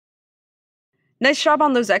Nice job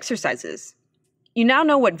on those exercises. You now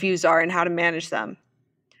know what views are and how to manage them.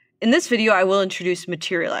 In this video, I will introduce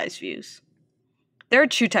materialized views. There are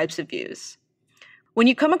two types of views. When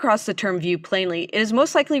you come across the term view plainly, it is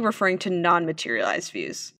most likely referring to non-materialized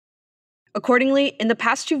views. Accordingly, in the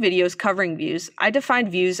past two videos covering views, I defined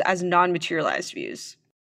views as non-materialized views.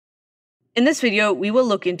 In this video, we will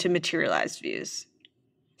look into materialized views.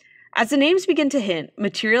 As the names begin to hint,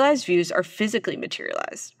 materialized views are physically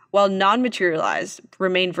materialized, while non-materialized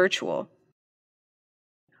remain virtual.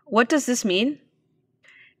 What does this mean?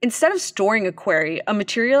 Instead of storing a query, a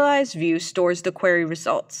materialized view stores the query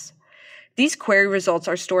results. These query results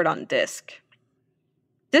are stored on disk.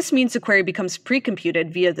 This means the query becomes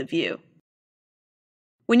pre-computed via the view.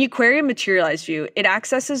 When you query a materialized view, it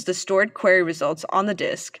accesses the stored query results on the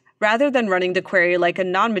disk rather than running the query like a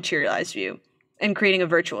non-materialized view and creating a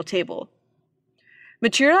virtual table.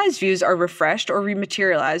 Materialized views are refreshed or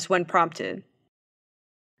rematerialized when prompted.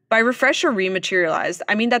 By refresh or rematerialized,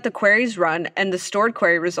 I mean that the query is run and the stored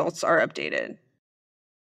query results are updated.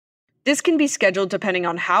 This can be scheduled depending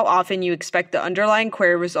on how often you expect the underlying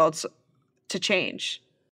query results to change.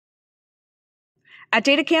 At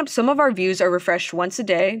DataCamp, some of our views are refreshed once a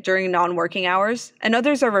day during non-working hours, and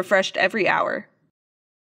others are refreshed every hour.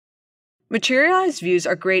 Materialized views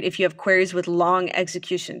are great if you have queries with long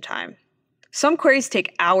execution time. Some queries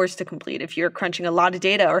take hours to complete if you're crunching a lot of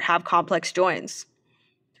data or have complex joins.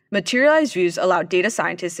 Materialized views allow data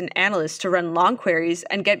scientists and analysts to run long queries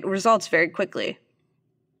and get results very quickly.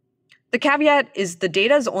 The caveat is the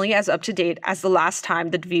data is only as up-to-date as the last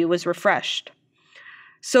time the view was refreshed.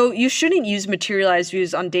 So you shouldn't use materialized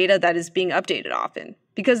views on data that is being updated often,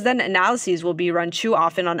 because then analyses will be run too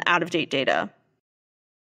often on out-of-date data.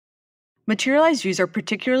 Materialized views are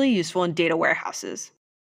particularly useful in data warehouses.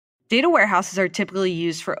 Data warehouses are typically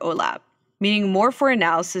used for OLAP, meaning more for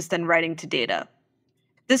analysis than writing to data.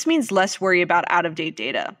 This means less worry about out-of-date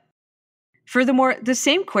data. Furthermore, the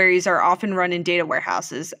same queries are often run in data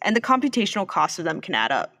warehouses, and the computational cost of them can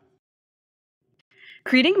add up.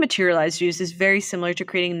 Creating materialized views is very similar to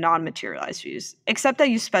creating non-materialized views, except that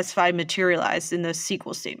you specify materialized in the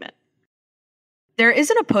SQL statement. There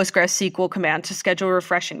isn't a Postgres SQL command to schedule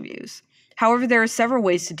refreshing views. However, there are several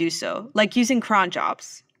ways to do so, like using cron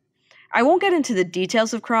jobs. I won't get into the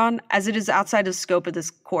details of cron, as it is outside the scope of this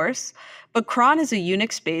course, but cron is a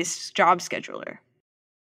Unix-based job scheduler.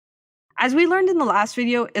 As we learned in the last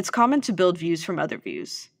video, it's common to build views from other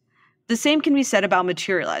views. The same can be said about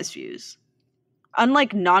materialized views.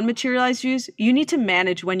 Unlike non-materialized views, you need to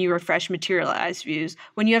manage when you refresh materialized views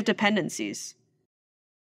when you have dependencies.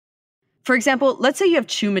 For example, let's say you have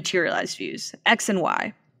two materialized views, x and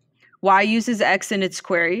y. Y uses x in its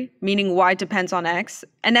query, meaning y depends on x,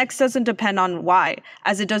 and x doesn't depend on y,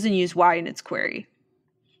 as it doesn't use y in its query.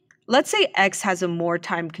 Let's say x has a more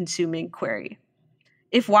time-consuming query.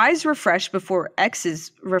 If y is refreshed before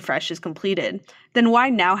x's refresh is completed, then y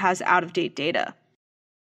now has out-of-date data.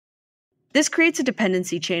 This creates a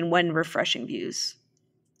dependency chain when refreshing views.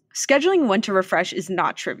 Scheduling when to refresh is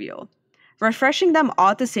not trivial. Refreshing them all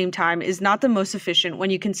at the same time is not the most efficient when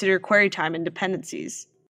you consider query time and dependencies.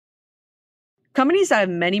 Companies that have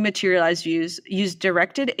many materialized views use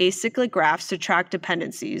directed acyclic graphs to track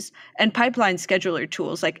dependencies, and pipeline scheduler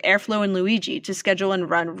tools like Airflow and Luigi to schedule and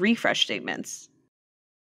run refresh statements.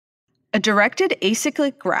 A directed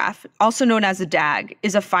acyclic graph, also known as a DAG,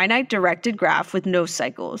 is a finite directed graph with no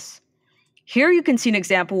cycles. Here you can see an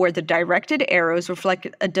example where the directed arrows reflect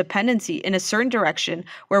a dependency in a certain direction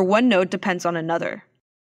where one node depends on another.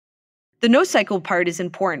 The no-cycle part is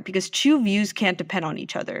important because two views can't depend on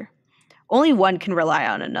each other. Only one can rely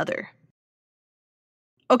on another.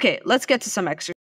 Okay, let's get to some exercises.